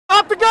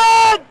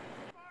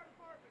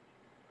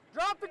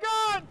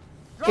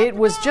It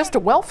was just a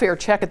welfare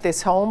check at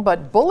this home,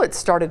 but bullets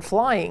started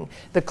flying.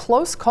 The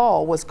close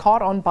call was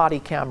caught on body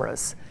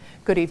cameras.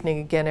 Good evening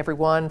again,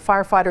 everyone.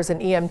 Firefighters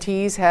and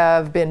EMTs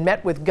have been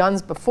met with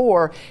guns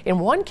before. In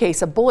one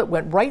case, a bullet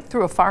went right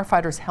through a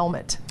firefighter's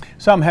helmet.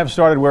 Some have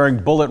started wearing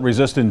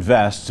bullet-resistant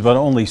vests, but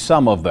only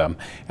some of them.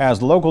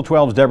 As Local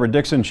 12's Deborah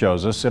Dixon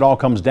shows us, it all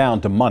comes down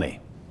to money.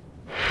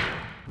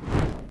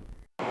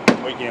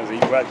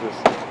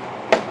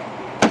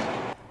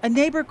 A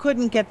neighbor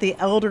couldn't get the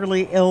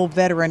elderly ill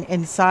veteran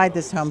inside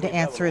this home to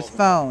answer his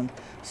phone.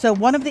 So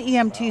one of the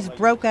EMTs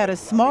broke out a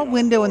small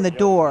window in the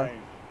door.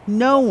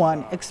 No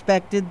one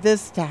expected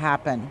this to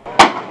happen.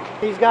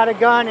 He's got a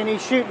gun and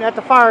he's shooting at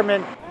the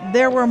firemen.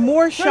 There were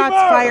more shots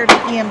fired at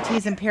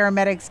EMTs and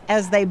paramedics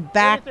as they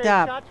backed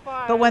up.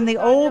 But when the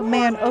old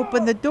man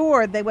opened the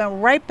door, they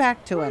went right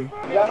back to him.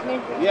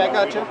 Yeah, I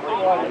got you.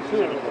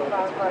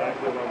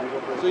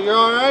 So you're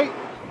all right?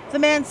 The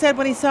man said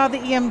when he saw the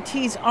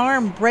EMT's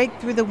arm break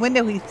through the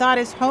window, he thought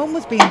his home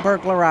was being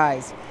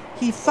burglarized.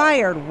 He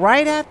fired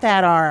right at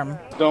that arm.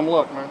 Don't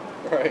look, man.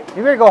 Right.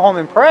 You better go home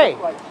and pray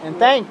and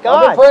thank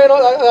God.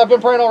 I've been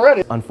praying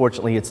already.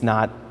 Unfortunately, it's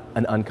not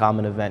an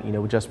uncommon event. You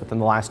know, just within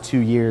the last 2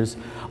 years,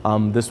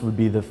 this would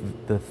be the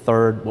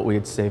third, what we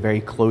would say,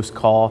 very close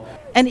call.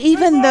 And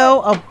even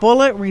though a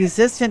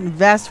bullet-resistant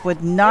vest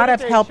would not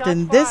have helped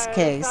in this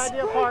case,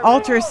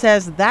 Alter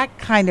says that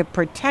kind of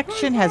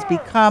protection has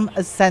become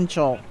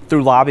essential.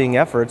 Through lobbying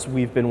efforts,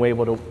 we've been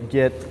able to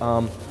get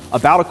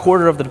about a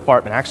quarter of the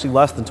department, actually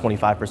less than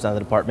 25% of the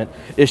department,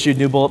 issued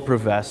new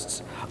bulletproof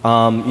vests.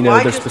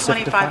 Why just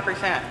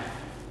 25%?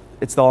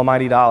 It's the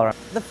almighty dollar.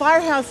 The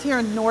firehouse here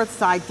in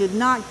Northside did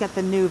not get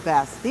the new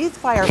vests. These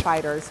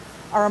firefighters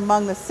are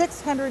among the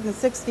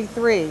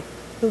 663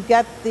 who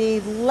get the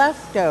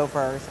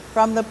leftovers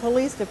from the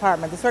police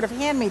department, the sort of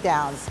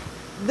hand-me-downs.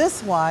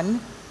 This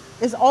one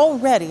is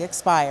already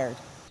expired.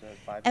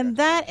 And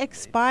that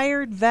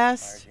expired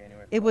vest,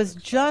 it was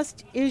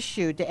just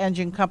issued to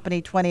Engine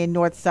Company 20 in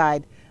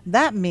Northside.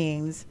 That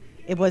means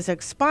it was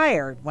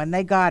expired when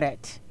they got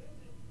it.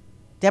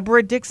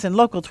 Deborah Dixon,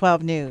 Local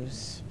 12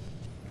 News.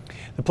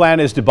 The plan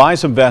is to buy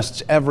some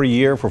vests every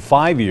year for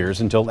 5 years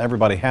until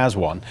everybody has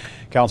one.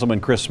 Councilman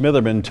Chris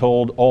Smitherman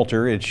told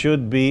Alter it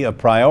should be a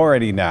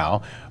priority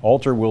now.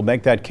 Alter will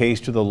make that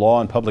case to the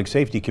Law and Public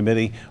Safety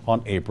Committee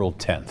on April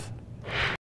 10th.